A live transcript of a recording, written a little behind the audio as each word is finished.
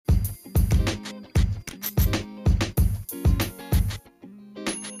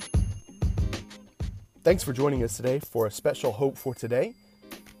Thanks for joining us today for a special Hope for Today.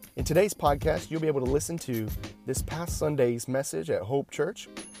 In today's podcast, you'll be able to listen to this past Sunday's message at Hope Church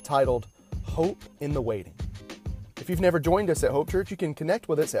titled Hope in the Waiting. If you've never joined us at Hope Church, you can connect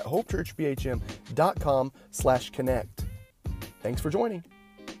with us at hopechurchbhm.com/connect. Thanks for joining.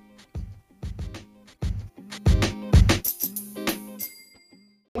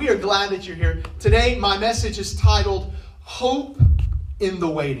 We are glad that you're here. Today, my message is titled Hope in the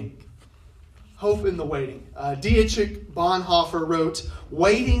Waiting. Hope in the Waiting. Dietrich Bonhoeffer wrote,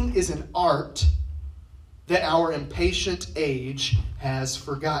 "Waiting is an art that our impatient age has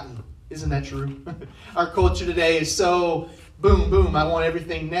forgotten." Isn't that true? Our culture today is so boom, boom. I want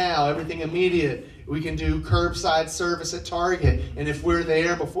everything now, everything immediate. We can do curbside service at Target, and if we're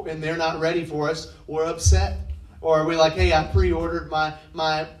there before and they're not ready for us, we're upset. Or we're like, hey, I pre-ordered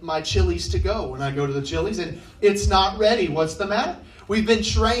my Chili's to go. When I go to the Chili's and it's not ready, what's the matter? We've been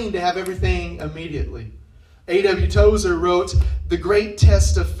trained to have everything immediately. A.W. Tozer wrote, "The great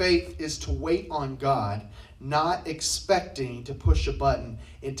test of faith is to wait on God, not expecting to push a button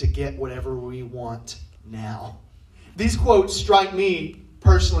and to get whatever we want now." These quotes strike me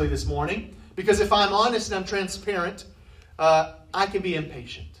personally this morning because if I'm honest and I'm transparent, I can be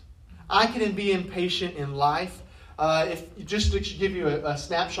impatient. I can be impatient in life. Just to give you a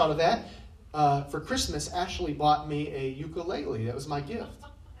snapshot of that, for Christmas, Ashley bought me a ukulele. That was my gift.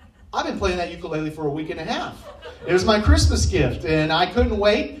 I've been playing that ukulele for a week and a half. It was my Christmas gift, and I couldn't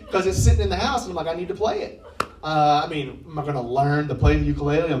wait because it's sitting in the house, and I'm like, I need to play it. Am I going to learn to play the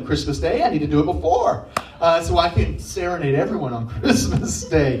ukulele on Christmas Day? I need to do it before, so I can serenade everyone on Christmas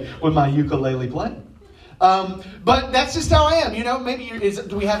Day with my ukulele playing. But that's just how I am. You know,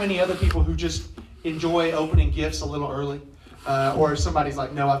 do we have any other people who just enjoy opening gifts a little early? Or somebody's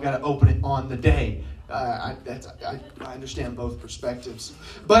like, no, I've got to open it on the day. I understand both perspectives.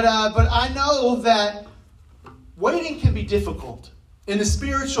 But I know that waiting can be difficult. In the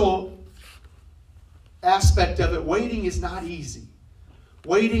spiritual aspect of it, waiting is not easy.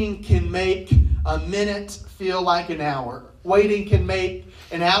 Waiting can make a minute feel like an hour. Waiting can make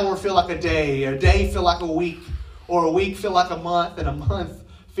an hour feel like a day feel like a week, or a week feel like a month, and a month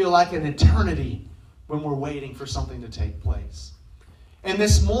feel like an eternity when we're waiting for something to take place. And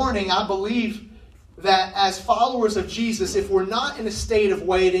this morning, I believe that as followers of Jesus, if we're not in a state of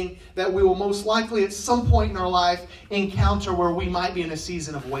waiting, that we will most likely at some point in our life encounter where we might be in a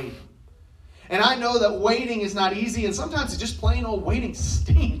season of waiting. And I know that waiting is not easy, and sometimes it's just plain old waiting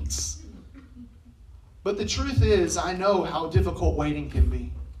stinks. But the truth is, I know how difficult waiting can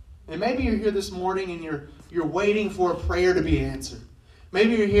be. And maybe you're here this morning and you're waiting for a prayer to be answered.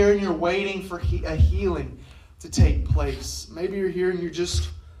 Maybe you're here and you're waiting for a healing to take place. Maybe you're here and you're just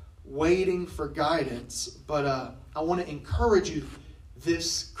waiting for guidance. But I want to encourage you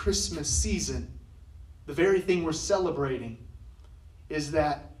this Christmas season. The very thing we're celebrating is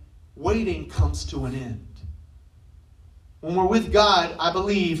that waiting comes to an end. When we're with God, I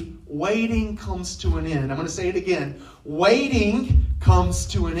believe waiting comes to an end. I'm going to say it again. Waiting comes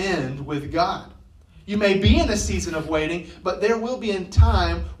to an end with God. You may be in a season of waiting, but there will be a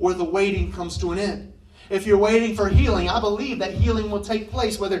time where the waiting comes to an end. If you're waiting for healing, I believe that healing will take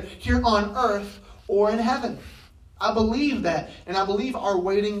place, whether here on earth or in heaven. I believe that, and I believe our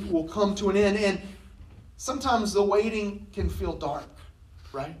waiting will come to an end. And sometimes the waiting can feel dark,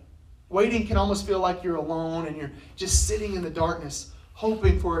 right? Waiting can almost feel like you're alone and you're just sitting in the darkness,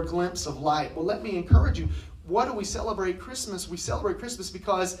 hoping for a glimpse of light. Well, let me encourage you. Why do we celebrate Christmas? We celebrate Christmas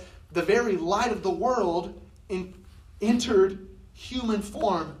because the very light of the world entered human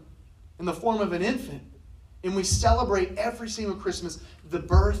form in the form of an infant. And we celebrate every single Christmas the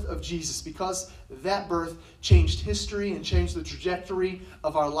birth of Jesus because that birth changed history and changed the trajectory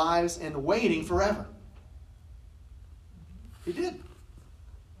of our lives and waiting forever. He did.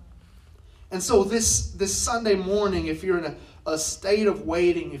 And so this Sunday morning, if you're in a state of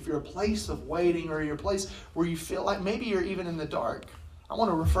waiting, if you're a place of waiting, or you're a place where you feel like maybe you're even in the dark, I want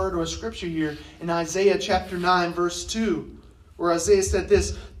to refer to a scripture here in Isaiah chapter 9, verse 2, where Isaiah said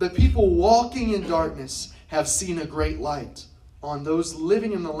this, "The people walking in darkness have seen a great light. On those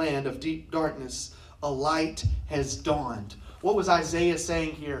living in the land of deep darkness, a light has dawned." What was Isaiah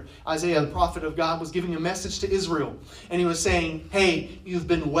saying here? Isaiah, the prophet of God, was giving a message to Israel. And he was saying, hey, you've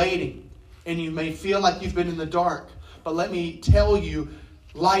been waiting, and you may feel like you've been in the dark. But let me tell you,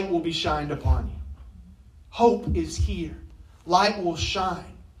 light will be shined upon you. Hope is here. Light will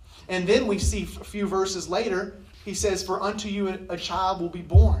shine. And then we see a few verses later, he says, "For unto you a child will be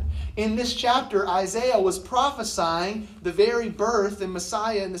born." In this chapter, Isaiah was prophesying the very birth and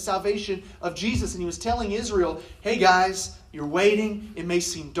Messiah and the salvation of Jesus. And he was telling Israel, hey guys, you're waiting. It may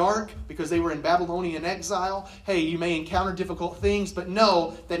seem dark because they were in Babylonian exile. Hey, you may encounter difficult things, but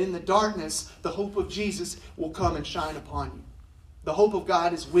know that in the darkness, the hope of Jesus will come and shine upon you. The hope of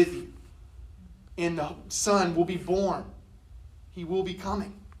God is with you. And the Son will be born. He will be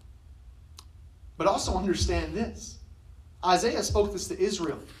coming. But also understand this. Isaiah spoke this to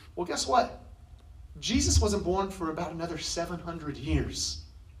Israel. Well, guess what? Jesus wasn't born for about another 700 years.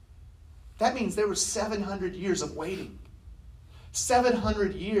 That means there were 700 years of waiting.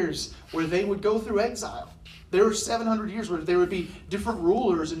 700 years where they would go through exile. There were 700 years where there would be different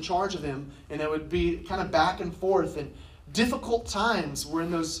rulers in charge of them, and it would be kind of back and forth, and difficult times were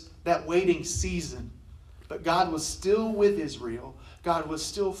in that waiting season. But God was still with Israel. God was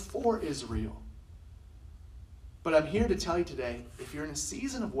still for Israel. But I'm here to tell you today, if you're in a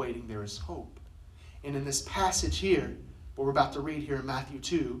season of waiting, there is hope. And in this passage here, what we're about to read here in Matthew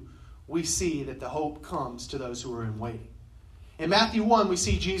 2, we see that the hope comes to those who are in waiting. In Matthew 1, we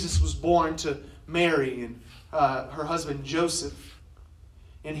see Jesus was born to Mary and her husband Joseph.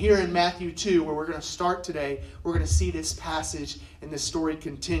 And here in Matthew 2, where we're going to start today, we're going to see this passage and this story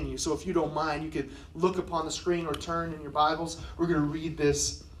continue. So if you don't mind, you could look upon the screen or turn in your Bibles. We're going to read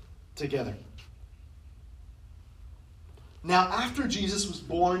this together. Now, after Jesus was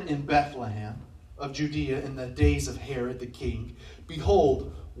born in Bethlehem of Judea in the days of Herod the king,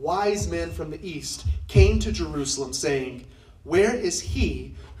 behold, wise men from the east came to Jerusalem, saying, where is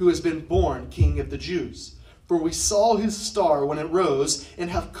he who has been born King of the Jews? For we saw his star when it rose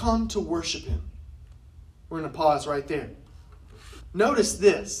and have come to worship him. We're going to pause right there. Notice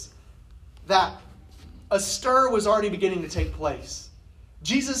this, that a stir was already beginning to take place.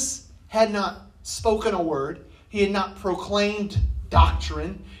 Jesus had not spoken a word. He had not proclaimed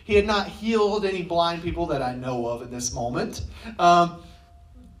doctrine. He had not healed any blind people that I know of in this moment. But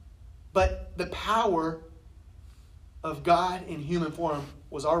the power of God in human form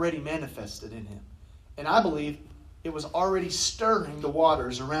was already manifested in him. And I believe it was already stirring the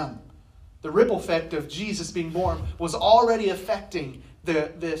waters around him. The ripple effect of Jesus being born was already affecting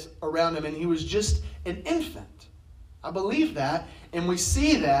this around him, and he was just an infant. I believe that, and we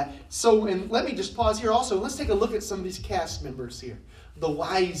see that. So, and let me just pause here also. Let's take a look at some of these cast members here. The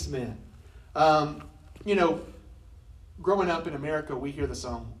wise men. Growing up in America, we hear the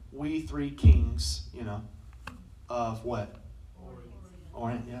song, We Three Kings, of what?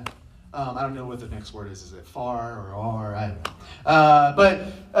 Orient, yeah. I don't know what the next word is. Is it far or I don't know.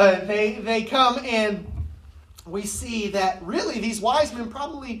 But they come, and we see that really these wise men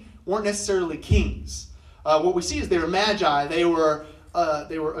probably weren't necessarily kings. What we see is they were magi. They were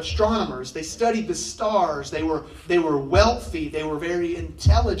astronomers. They studied the stars. They were wealthy. They were very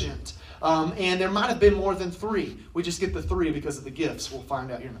intelligent. And there might have been more than three. We just get the three because of the gifts. We'll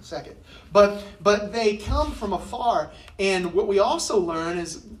find out here in a second. But they come from afar. And what we also learn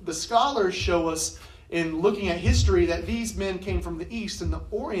is the scholars show us in looking at history that these men came from the East and the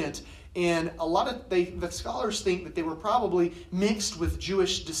Orient. And a lot of the scholars think that they were probably mixed with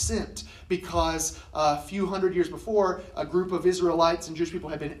Jewish descent because a few hundred years before, a group of Israelites and Jewish people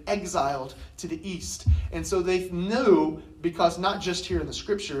had been exiled to the East. And so they knew, because not just here in the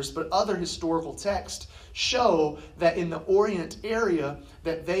Scriptures, but other historical texts show that in the Orient area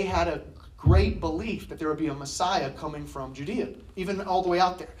that they had a great belief that there would be a Messiah coming from Judea, even all the way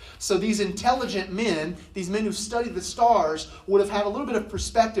out there. So these intelligent men, these men who studied the stars, would have had a little bit of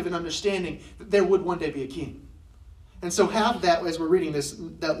perspective and understanding that there would one day be a king. And so have that as we're reading this,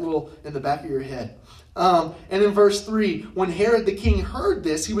 that little in the back of your head. And in verse 3, when Herod the king heard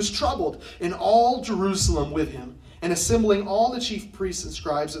this, he was troubled, and all Jerusalem with him. And assembling all the chief priests and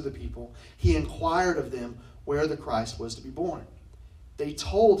scribes of the people, he inquired of them where the Christ was to be born. They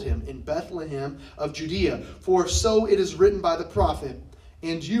told him, in Bethlehem of Judea, for so it is written by the prophet,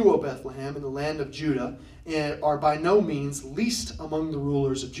 and you, O Bethlehem, in the land of Judah, are by no means least among the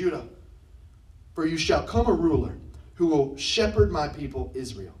rulers of Judah. For you shall come a ruler who will shepherd my people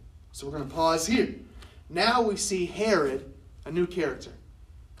Israel. So we're going to pause here. Now we see Herod, a new character.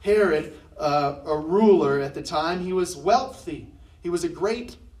 Herod, a ruler at the time, he was wealthy. He was a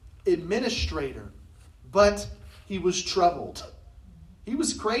great administrator, but he was troubled. He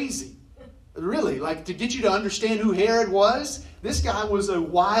was crazy. Really, like, to get you to understand who Herod was, this guy was a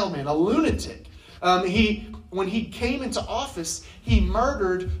wild man, a lunatic. When he came into office, he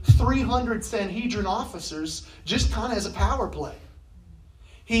murdered 300 Sanhedrin officers just kind of as a power play.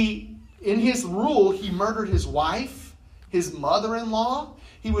 In his rule, he murdered his wife, his mother-in-law.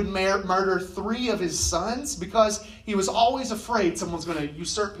 He would murder 3 of his sons because he was always afraid someone's going to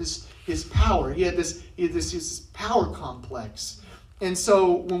usurp his power. He had this power complex. And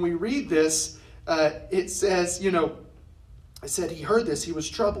so when we read this, it says, it said he heard this, he was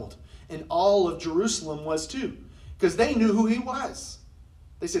troubled. And all of Jerusalem was too, because they knew who he was.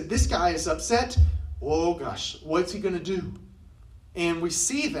 They said, this guy is upset. Oh gosh, what's he going to do? And we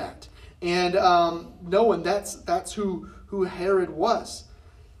see that. And knowing that's who Herod was.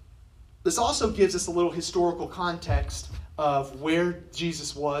 This also gives us a little historical context of where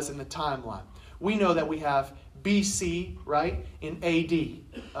Jesus was in the timeline. We know that we have BC, right, in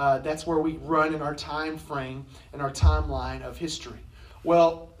AD. That's where we run in our time frame and our timeline of history.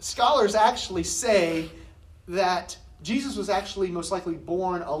 Well, scholars actually say that Jesus was actually most likely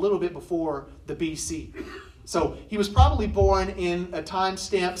born a little bit before the BC. So he was probably born in a time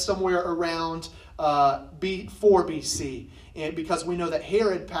stamp somewhere around 4 BC. And because we know that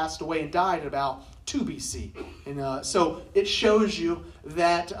Herod passed away and died at about 2 BC. And so it shows you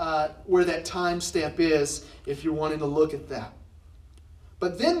that where that time stamp is if you're wanting to look at that.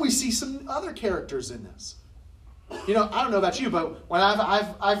 But then we see some other characters in this. I don't know about you, but when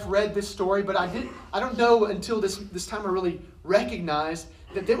I've read this story, but I don't know until this time I really recognized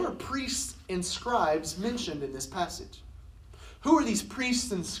that there were priests and scribes mentioned in this passage. Who are these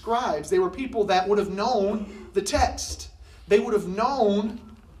priests and scribes? They were people that would have known the text. They would have known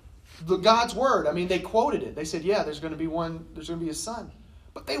God's word. I mean, they quoted it. They said, yeah, there's going to be a son.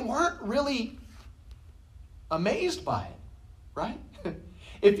 But they weren't really amazed by it, right?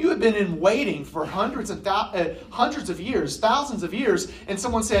 If you had been in waiting for hundreds of years, thousands of years, and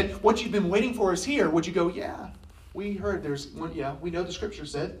someone said, what you've been waiting for is here, would you go, yeah, we heard there's one, yeah, we know the scripture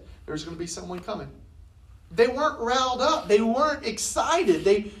said there's going to be someone coming. They weren't riled up. They weren't excited.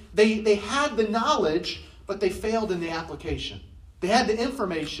 They had the knowledge, but they failed in the application. They had the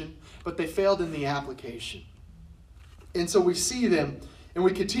information, but they failed in the application. And so we see them, and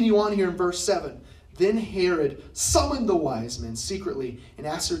we continue on here in verse 7. Then Herod summoned the wise men secretly and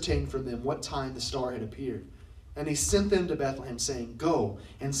ascertained from them what time the star had appeared. And he sent them to Bethlehem, saying, go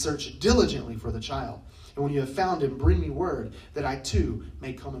and search diligently for the child. And when you have found him, bring me word that I too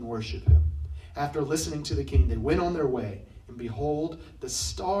may come and worship him. After listening to the king, they went on their way. And behold, the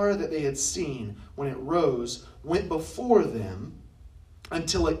star that they had seen when it rose went before them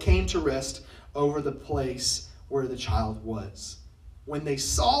until it came to rest over the place where the child was. When they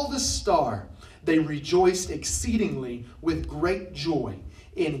saw the star, they rejoiced exceedingly with great joy.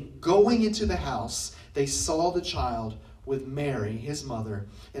 In going into the house, they saw the child with Mary, his mother,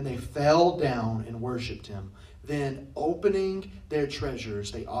 and they fell down and worshipped him. Then, opening their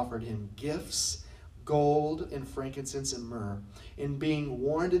treasures, they offered him gifts, gold and frankincense and myrrh. And being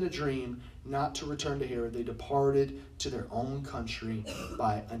warned in a dream not to return to Herod, they departed to their own country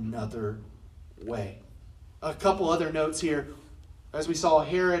by another way. A couple other notes here. As we saw,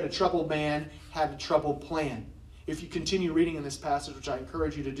 Herod, a troubled man, had a troubled plan. If you continue reading in this passage, which I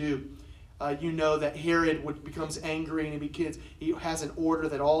encourage you to do, you know that Herod becomes angry and he has an order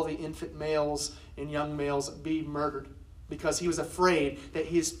that all the infant males and young males be murdered because he was afraid that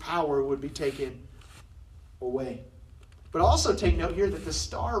his power would be taken away. But also take note here that the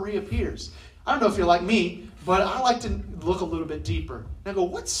star reappears. I don't know if you're like me, but I like to look a little bit deeper. And I go,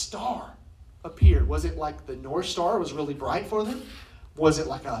 what star appeared? Was it like the North Star was really bright for them? Was it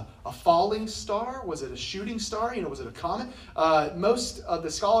like a falling star? Was it a shooting star? Was it a comet? Most of the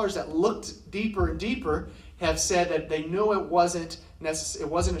scholars that looked deeper and deeper have said that they knew it wasn't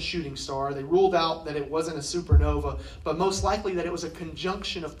a shooting star. They ruled out that it wasn't a supernova, but most likely that it was a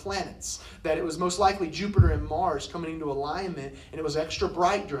conjunction of planets. That it was most likely Jupiter and Mars coming into alignment, and it was extra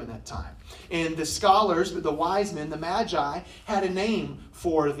bright during that time. And the scholars, the wise men, the Magi, had a name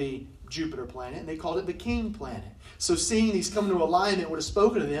for the Jupiter planet, and they called it the King planet. So seeing these come into alignment would have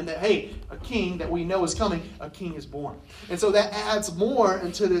spoken to them that, hey, a king that we know is coming, a king is born. And so that adds more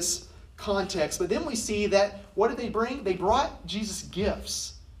into this context. But then we see that, what did they bring? They brought Jesus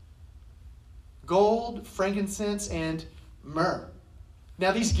gifts. Gold, frankincense, and myrrh.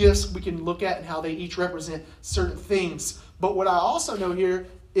 Now these gifts we can look at and how they each represent certain things. But what I also know here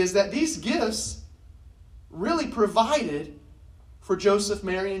is that these gifts really provided for Joseph,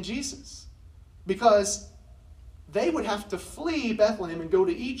 Mary, and Jesus. Because they would have to flee Bethlehem and go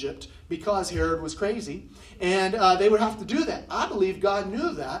to Egypt because Herod was crazy. And they would have to do that. I believe God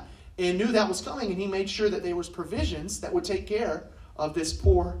knew that and knew that was coming. And he made sure that there was provisions that would take care of this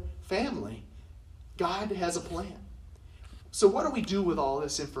poor family. God has a plan. So what do we do with all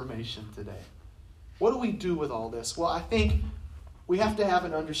this information today? What do we do with all this? Well, I think we have to have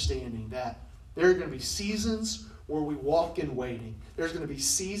an understanding that there are going to be seasons where we walk in waiting. There's going to be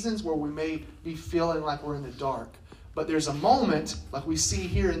seasons where we may be feeling like we're in the dark. But there's a moment, like we see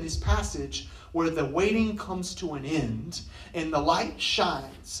here in this passage, where the waiting comes to an end and the light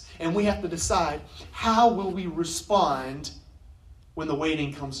shines. And we have to decide, how will we respond when the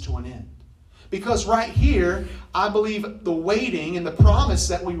waiting comes to an end? Because right here, I believe the waiting and the promise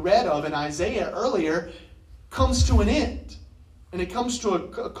that we read of in Isaiah earlier comes to an end. And it comes to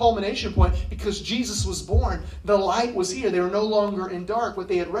a culmination point because Jesus was born. The light was here. They were no longer in dark. What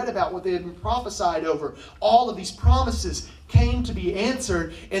they had read about, what they had been prophesied over, all of these promises came to be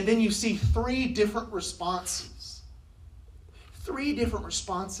answered. And then you see three different responses. Three different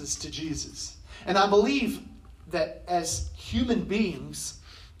responses to Jesus. And I believe that as human beings,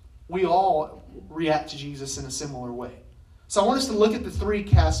 we all react to Jesus in a similar way. So I want us to look at the three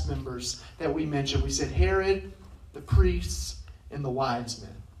cast members that we mentioned. We said Herod, the priests, and the wise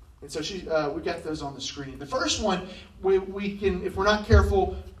men. And so we got those on the screen. The first one, we can, if we're not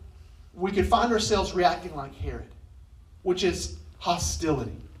careful, we could find ourselves reacting like Herod, which is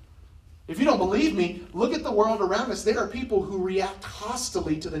hostility. If you don't believe me, look at the world around us. There are people who react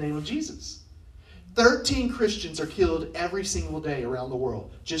hostilely to the name of Jesus. 13 Christians are killed every single day around the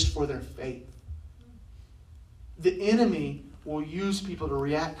world just for their faith. The enemy will use people to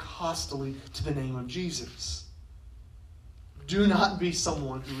react hostilely to the name of Jesus. Do not be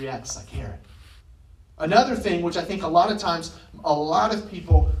someone who reacts like Herod. Another thing, which I think a lot of times, a lot of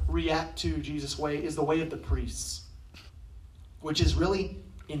people react to Jesus' way, is the way of the priests, which is really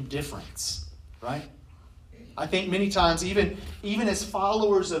indifference, right? I think many times, even as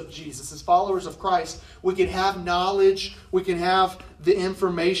followers of Jesus, as followers of Christ, we can have knowledge, we can have the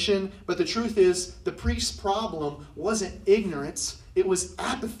information, but the truth is, the priest's problem wasn't ignorance, it was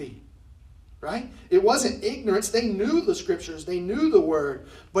apathy. Right? It wasn't ignorance. They knew the scriptures. They knew the word.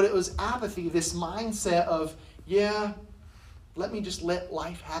 But it was apathy, this mindset of, let me just let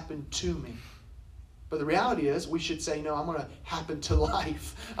life happen to me. But the reality is, we should say, no, I'm going to happen to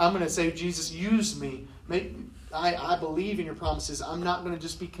life. I'm going to say, Jesus, use me. I believe in your promises. I'm not going to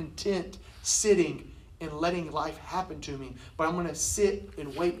just be content sitting and letting life happen to me. But I'm going to sit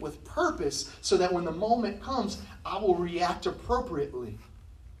and wait with purpose so that when the moment comes, I will react appropriately.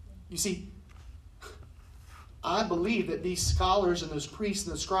 You see, I believe that these scholars and those priests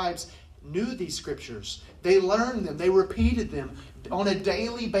and the scribes knew these scriptures. They learned them. They repeated them on a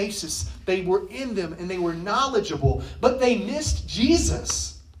daily basis. They were in them and they were knowledgeable. But they missed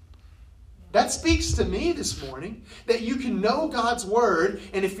Jesus. That speaks to me this morning, that you can know God's word,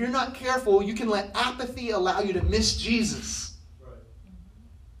 and if you're not careful, you can let apathy allow you to miss Jesus.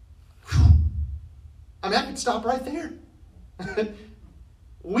 Right. I could stop right there.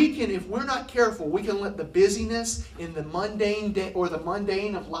 We can, if we're not careful, we can let the busyness in the mundane day, or the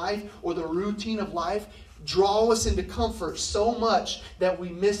mundane of life, or the routine of life, draw us into comfort so much that we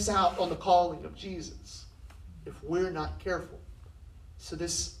miss out on the calling of Jesus. If we're not careful. So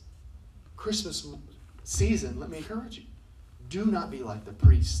this Christmas season, let me encourage you. Do not be like the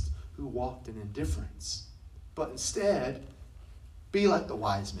priest who walked in indifference. But instead, be like the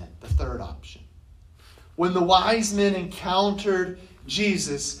wise men, the third option. When the wise men encountered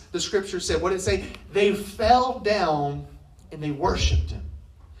Jesus, the scripture said, what did it say? They fell down and they worshiped him.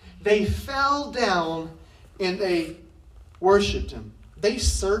 They fell down and they worshiped him. They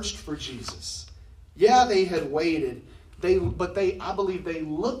searched for Jesus. Yeah, they had waited. I believe they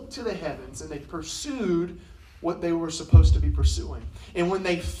looked to the heavens and they pursued what they were supposed to be pursuing. And when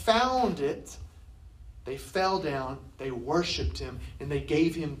they found it, they fell down, they worshiped him, and they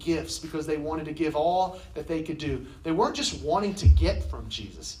gave him gifts because they wanted to give all that they could do. They weren't just wanting to get from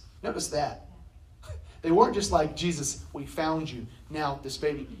Jesus. Notice that. They weren't just like, Jesus, we found you. Now, this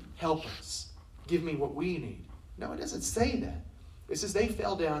baby, help us. Give me what we need. No, it doesn't say that. It says they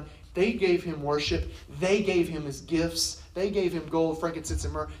fell down, they gave him worship, they gave him his gifts, they gave him gold, frankincense,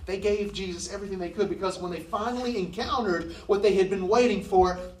 and myrrh. They gave Jesus everything they could because when they finally encountered what they had been waiting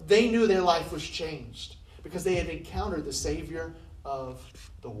for, they knew their life was changed because they had encountered the Savior of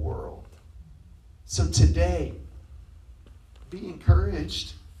the world. So today, be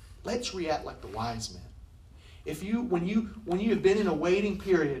encouraged. Let's react like the wise men. When you have been in a waiting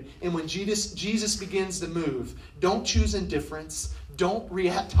period and when Jesus begins to move, don't choose indifference. Don't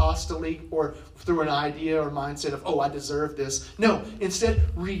react hostilely or through an idea or mindset of, I deserve this. No, instead,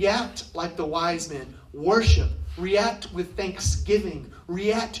 react like the wise men. Worship. React with thanksgiving.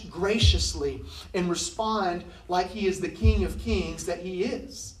 React graciously and respond like he is the King of Kings that he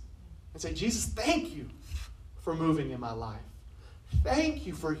is. And say, Jesus, thank you for moving in my life. Thank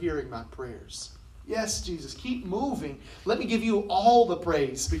you for hearing my prayers. Yes, Jesus, keep moving. Let me give you all the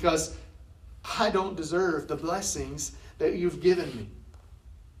praise because I don't deserve the blessings that you've given me.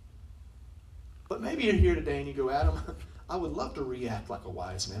 But maybe you're here today and you go, Adam, I would love to react like a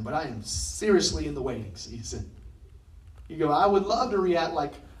wise man, but I am seriously in the waiting season. You go, I would love to react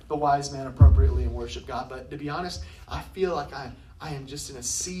like the wise man appropriately and worship God, but to be honest, I feel like I am just in a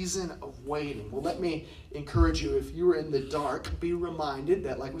season of waiting. Well, let me encourage you, if you are in the dark, be reminded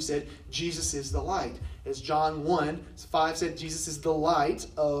that, like we said, Jesus is the light. As John 1:5 said, Jesus is the light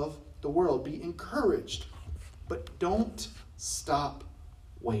of the world. Be encouraged, but don't stop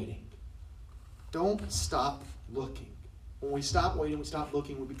waiting. Don't stop looking. When we stop waiting, we stop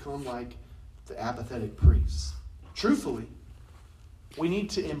looking, we become like the apathetic priests. Truthfully, we need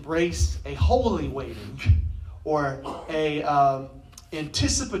to embrace a holy waiting, or a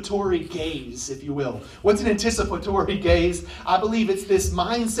anticipatory gaze, if you will. What's an anticipatory gaze? I believe it's this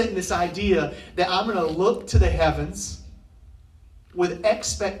mindset and this idea that I'm going to look to the heavens with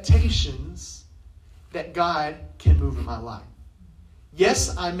expectations that God can move in my life.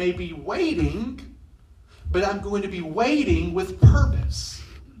 Yes, I may be waiting, but I'm going to be waiting with purpose.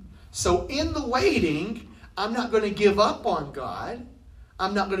 So in the waiting, I'm not going to give up on God.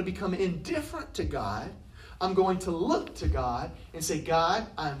 I'm not going to become indifferent to God. I'm going to look to God and say, God,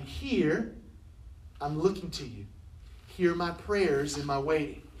 I'm here. I'm looking to you. Hear my prayers in my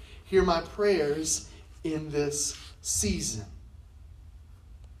waiting. Hear my prayers in this season.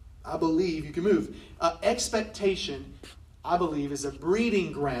 I believe you can move. Expectation, I believe, is a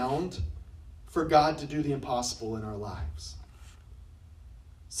breeding ground for God to do the impossible in our lives.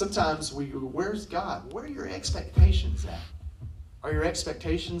 Sometimes we go, where's God? Where are your expectations at? Are your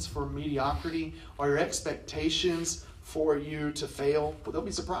expectations for mediocrity? Are your expectations for you to fail? Well, don't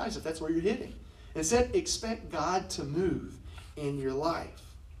be surprised if that's where you're hitting. Instead, expect God to move in your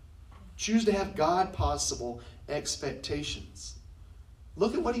life. Choose to have God-possible expectations.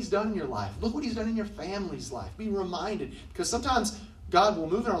 Look at what He's done in your life. Look what He's done in your family's life. Be reminded. Because sometimes God will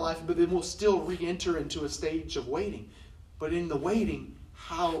move in our life, but then we'll still re-enter into a stage of waiting. But in the waiting,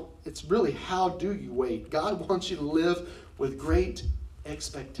 how do you wait? God wants you to live with great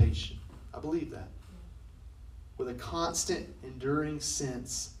expectation. I believe that. With a constant, enduring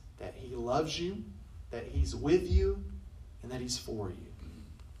sense that He loves you, that He's with you, and that He's for you.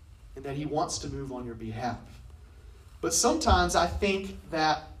 And that He wants to move on your behalf. But sometimes I think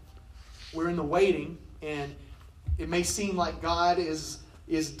that we're in the waiting, and it may seem like God is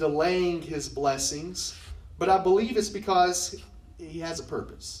delaying His blessings, but I believe it's because He has a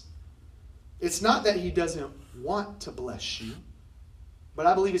purpose. It's not that He doesn't want to bless you, but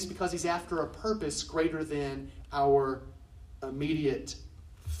I believe it's because He's after a purpose greater than our immediate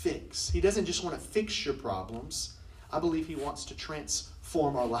fix. He doesn't just want to fix your problems. I believe He wants to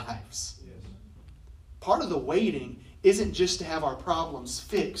transform our lives. Yes. Part of the waiting isn't just to have our problems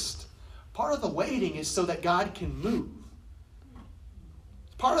fixed. Part of the waiting is so that God can move.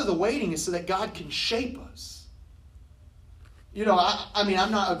 Part of the waiting is so that God can shape us. You know, I mean,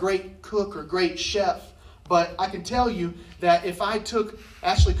 I'm not a great cook or great chef, but I can tell you that if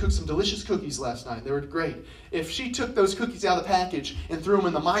Ashley cooked some delicious cookies last night. They were great. If she took those cookies out of the package and threw them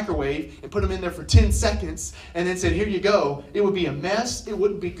in the microwave and put them in there for 10 seconds and then said, here you go, it would be a mess. It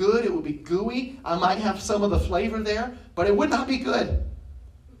wouldn't be good. It would be gooey. I might have some of the flavor there, but it would not be good.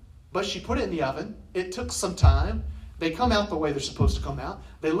 But she put it in the oven. It took some time. They come out the way they're supposed to come out.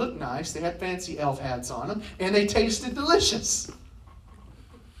 They look nice. They had fancy elf hats on them. And they tasted delicious.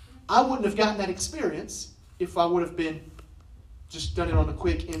 I wouldn't have gotten that experience if I would have been just done it on a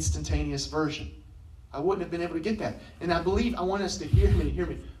quick, instantaneous version. I wouldn't have been able to get that. And I believe, I want us to hear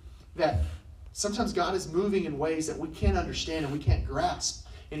me, that sometimes God is moving in ways that we can't understand and we can't grasp.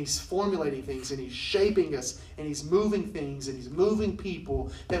 And He's formulating things, and He's shaping us, and He's moving things, and He's moving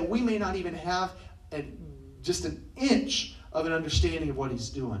people that we may not even have just an inch of an understanding of what He's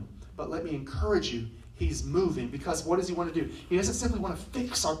doing. But let me encourage you, He's moving, because what does He want to do? He doesn't simply want to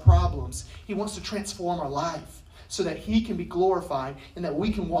fix our problems. He wants to transform our life so that He can be glorified and that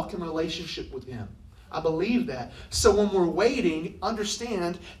we can walk in relationship with Him. I believe that. So when we're waiting,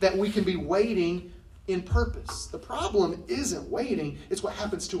 understand that we can be waiting in purpose. The problem isn't waiting, it's what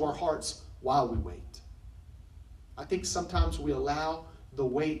happens to our hearts while we wait. I think sometimes we allow the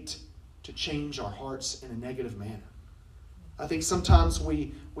wait to change our hearts in a negative manner. I think sometimes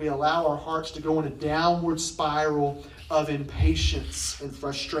we allow our hearts to go in a downward spiral of impatience and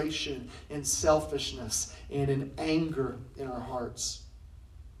frustration and selfishness and an anger in our hearts.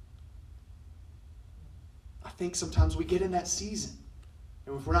 I think sometimes we get in that season.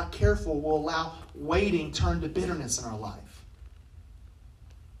 And if we're not careful, we'll allow waiting turn to bitterness in our life,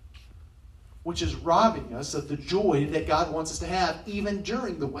 which is robbing us of the joy that God wants us to have even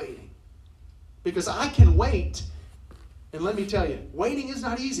during the waiting. Because I can wait. And let me tell you, waiting is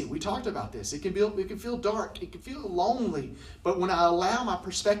not easy. We talked about this. It can feel dark. It can feel lonely. But when I allow my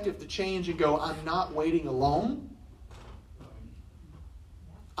perspective to change and go, I'm not waiting alone.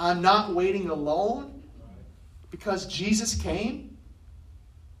 I'm not waiting alone because Jesus came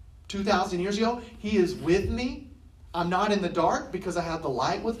 2,000 years ago. He is with me. I'm not in the dark because I have the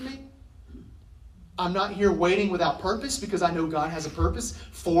light with me. I'm not here waiting without purpose because I know God has a purpose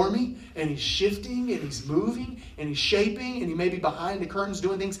for me, and He's shifting and He's moving and He's shaping, and He may be behind the curtains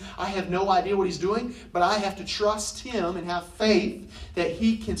doing things. I have no idea what He's doing, but I have to trust Him and have faith that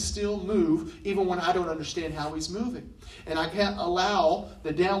He can still move even when I don't understand how He's moving. And I can't allow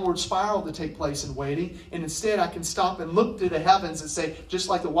the downward spiral to take place in waiting, and instead I can stop and look to the heavens and say, just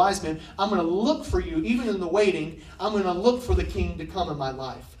like the wise men, I'm going to look for you even in the waiting. I'm going to look for the King to come in my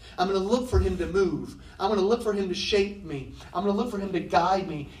life. I'm going to look for Him to move. I'm going to look for Him to shape me. I'm going to look for Him to guide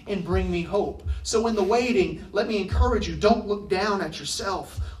me and bring me hope. So in the waiting, let me encourage you, don't look down at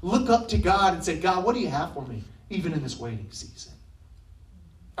yourself. Look up to God and say, God, what do you have for me, even in this waiting season?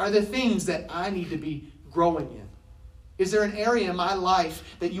 Are there things that I need to be growing in? Is there an area in my life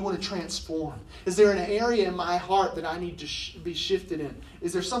that you want to transform? Is there an area in my heart that I need to be shifted in?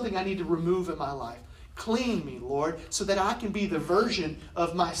 Is there something I need to remove in my life? Clean me, Lord, so that I can be the version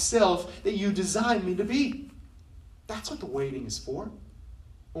of myself that you designed me to be. That's what the waiting is for.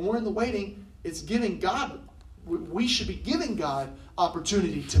 When we're in the waiting, it's giving God, we should be giving God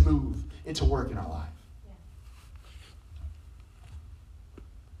opportunity to move and to work in our life.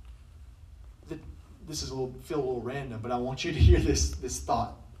 This is feel a little random, but I want you to hear this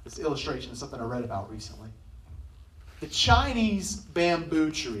thought, this illustration of something I read about recently. The Chinese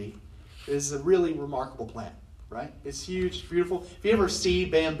bamboo tree is a really remarkable plant, right? It's huge, it's beautiful. If you ever see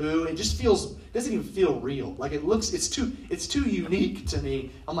bamboo, it just doesn't even feel real. Like it's too unique to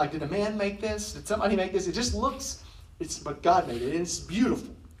me. I'm like, did a man make this? Did somebody make this? It just looks, but God made it, and it's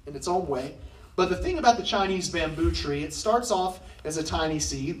beautiful in its own way. But the thing about the Chinese bamboo tree, it starts off as a tiny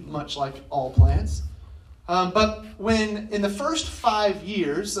seed, much like all plants. But when in the first 5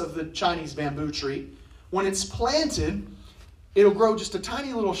 years of the Chinese bamboo tree, when it's planted, it'll grow just a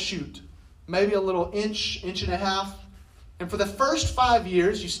tiny little shoot, maybe a little inch and a half. And for the first 5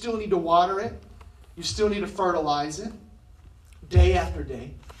 years, you still need to water it. You still need to fertilize it day after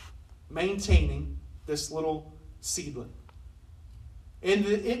day, maintaining this little seedling. And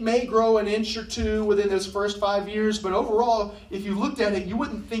it may grow an inch or two within those first 5 years, but overall, if you looked at it, you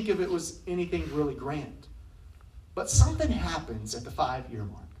wouldn't think of it was anything really grand. But something happens at the 5-year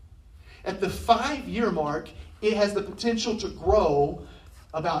mark. At the 5-year mark, it has the potential to grow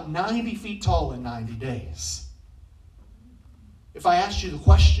about 90 feet tall in 90 days. If I asked you the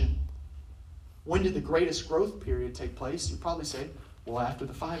question, when did the greatest growth period take place? You'd probably say, well, after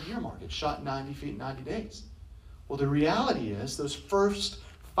the 5-year mark. It shot 90 feet in 90 days. Well, the reality is, those first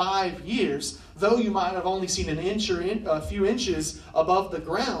 5 years, though you might have only seen an inch or a few inches above the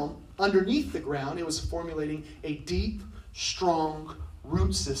ground, underneath the ground, it was formulating a deep, strong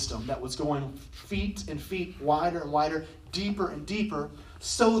root system that was going feet and feet wider and wider, deeper and deeper,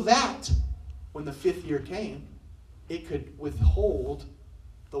 so that when the 5th year came, it could withhold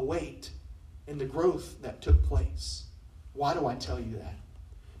the weight and the growth that took place. Why do I tell you that?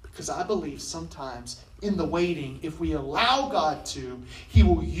 Because I believe sometimes in the waiting, if we allow God to, He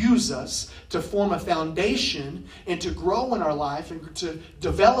will use us to form a foundation and to grow in our life and to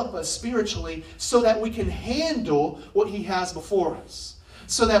develop us spiritually so that we can handle what He has before us.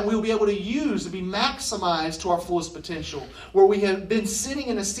 So that we'll be able to use, to be maximized to our fullest potential. Where we have been sitting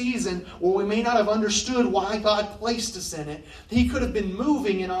in a season where we may not have understood why God placed us in it. He could have been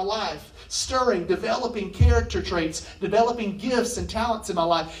moving in our life, stirring, developing character traits, developing gifts and talents in my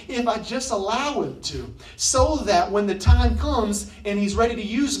life, if I just allow Him to. So that when the time comes and He's ready to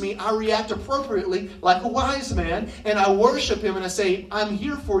use me, I react appropriately like a wise man, and I worship Him and I say, I'm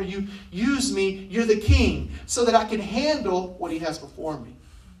here for you, use me, you're the King, so that I can handle what He has before me.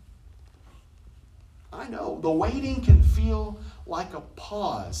 I know the waiting can feel like a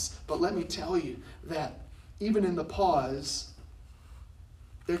pause, but let me tell you that even in the pause,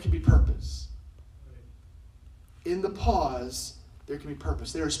 there can be purpose. In the pause, there can be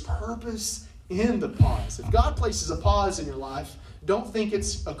purpose. There is purpose in the pause. If God places a pause in your life, don't think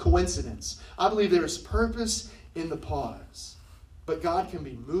it's a coincidence. I believe there is purpose in the pause. But God can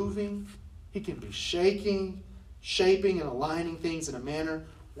be moving. He can be shaping and aligning things in a manner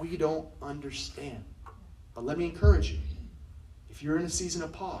we don't understand. But let me encourage you. If you're in a season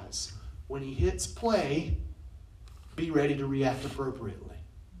of pause, when He hits play, be ready to react appropriately.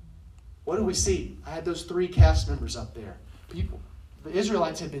 What do we see? I had those 3 cast members up there. People, The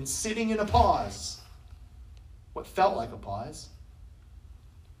Israelites had been sitting in a pause. What felt like a pause.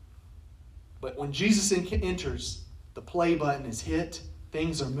 But when Jesus enters, the play button is hit.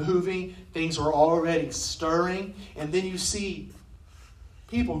 Things are moving. Things are already stirring. And then you see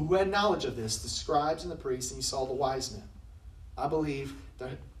people who had knowledge of this, the scribes and the priests, and you saw the wise men. I believe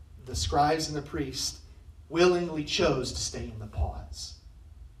the scribes and the priests willingly chose to stay in the pause.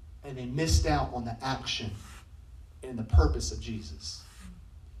 And they missed out on the action and the purpose of Jesus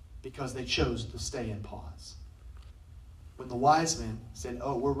because they chose to stay in pause. When the wise men said,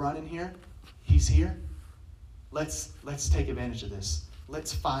 oh, we're running here, he's here, let's take advantage of this.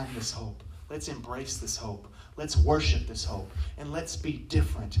 Let's find this hope. Let's embrace this hope. Let's worship this hope. And let's be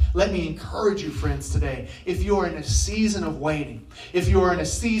different. Let me encourage you, friends, today. If you're in a season of waiting, if you're in a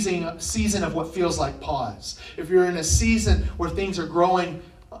season of what feels like pause, if you're in a season where things are growing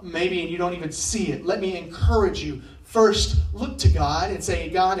maybe and you don't even see it, let me encourage you. First, look to God and say,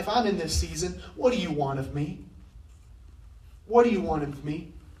 God, if I'm in this season, what do you want of me? What do you want of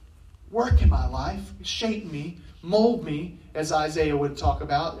me? Work in my life. Shape me. Mold me, as Isaiah would talk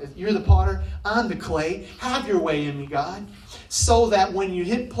about. You're the potter, I'm the clay. Have your way in me, God. So that when you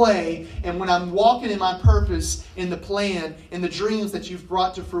hit play and when I'm walking in my purpose, in the plan, in the dreams that you've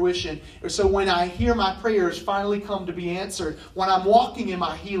brought to fruition, or so when I hear my prayers finally come to be answered, when I'm walking in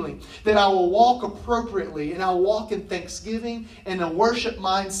my healing, that I will walk appropriately and I'll walk in thanksgiving and a worship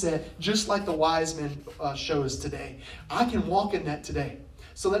mindset, just like the wise men show us today. I can walk in that today.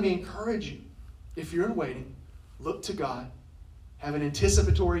 So let me encourage you, if you're in waiting, look to God. Have an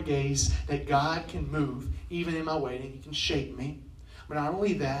anticipatory gaze that God can move even in my waiting. He can shape me. But not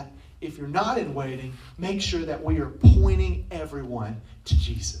only that, if you're not in waiting, make sure that we are pointing everyone to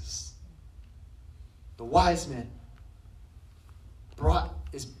Jesus. The wise men brought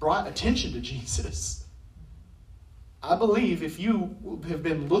attention to Jesus. I believe if you have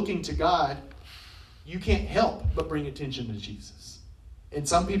been looking to God, you can't help but bring attention to Jesus. And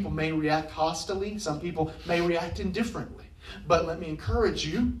some people may react hostilely. Some people may react indifferently. But let me encourage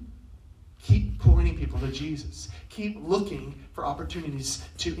you, keep pointing people to Jesus. Keep looking for opportunities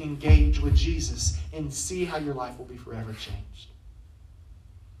to engage with Jesus and see how your life will be forever changed.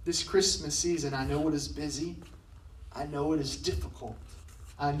 This Christmas season, I know it is busy. I know it is difficult.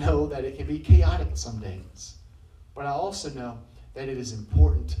 I know that it can be chaotic some days. But I also know that it is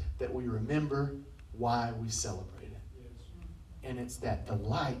important that we remember why we celebrate it. And it's that the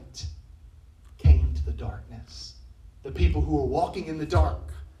light came to the darkness. The people who were walking in the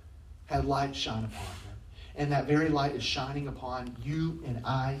dark had light shine upon them. And that very light is shining upon you and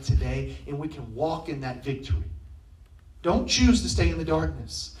I today. And we can walk in that victory. Don't choose to stay in the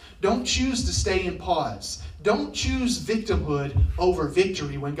darkness. Don't choose to stay in pause. Don't choose victimhood over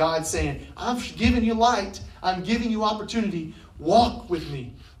victory when God's saying, I've given you light. I'm giving you opportunity. Walk with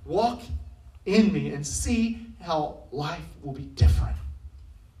me. Walk in me and see how life will be different.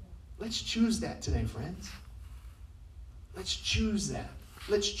 Let's choose that today, friends. Let's choose that.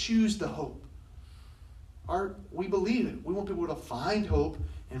 Let's choose the hope. We believe it. We want people to find hope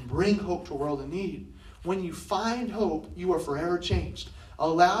and bring hope to a world in need. When you find hope, you are forever changed.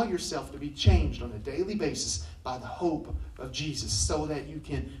 Allow yourself to be changed on a daily basis by the hope of Jesus so that you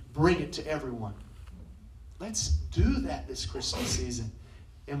can bring it to everyone. Let's do that this Christmas season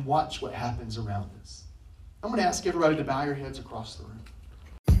and watch what happens around us. I'm going to ask everybody to bow your heads across the room.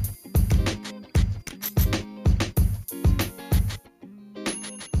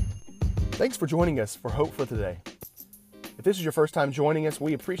 Thanks for joining us for Hope for Today. If this is your first time joining us,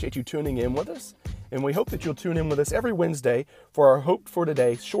 we appreciate you tuning in with us, and we hope that you'll tune in with us every Wednesday for our Hope for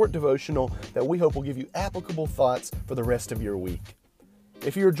Today short devotional that we hope will give you applicable thoughts for the rest of your week.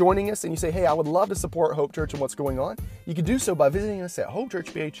 If you're joining us and you say, hey, I would love to support Hope Church and what's going on, you can do so by visiting us at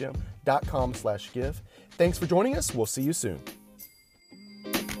hopechurchbhm.com/give. Thanks for joining us. We'll see you soon.